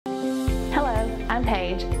I'm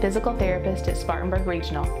Paige, physical therapist at Spartanburg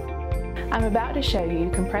Regional. I'm about to show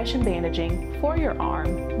you compression bandaging for your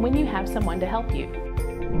arm when you have someone to help you.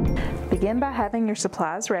 Begin by having your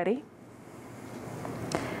supplies ready.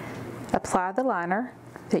 Apply the liner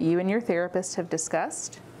that you and your therapist have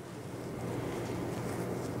discussed.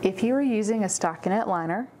 If you are using a stockinette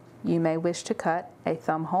liner, you may wish to cut a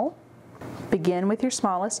thumb hole. Begin with your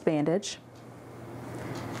smallest bandage.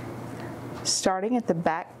 Starting at the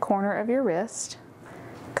back corner of your wrist,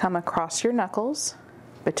 come across your knuckles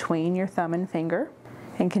between your thumb and finger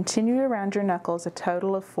and continue around your knuckles a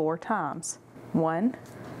total of 4 times. 1,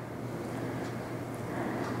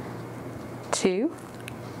 2,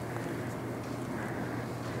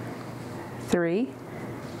 3,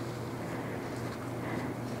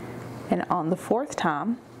 and on the 4th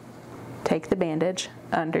time, take the bandage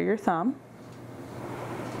under your thumb.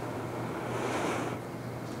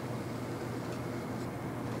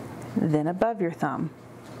 Then above your thumb,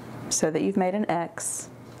 so that you've made an X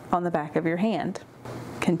on the back of your hand.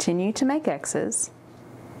 Continue to make X's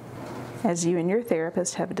as you and your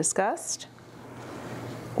therapist have discussed,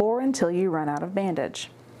 or until you run out of bandage.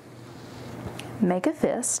 Make a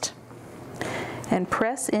fist and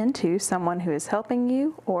press into someone who is helping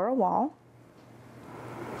you or a wall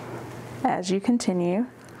as you continue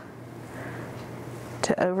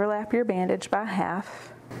to overlap your bandage by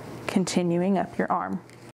half, continuing up your arm.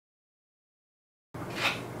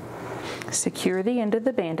 Secure the end of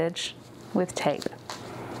the bandage with tape.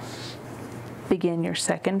 Begin your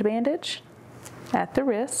second bandage at the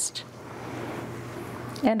wrist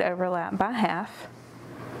and overlap by half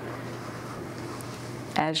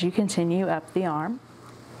as you continue up the arm.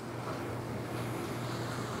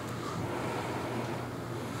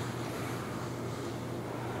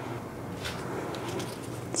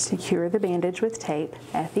 Secure the bandage with tape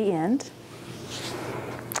at the end.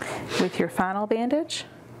 With your final bandage,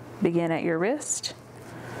 begin at your wrist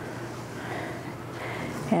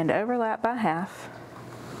and overlap by half.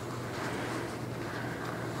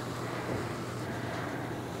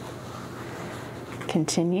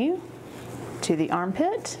 Continue to the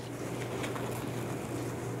armpit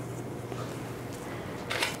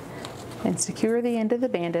and secure the end of the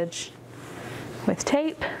bandage with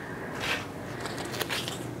tape.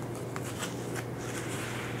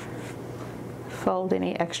 Fold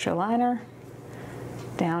any extra liner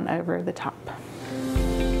down over the top.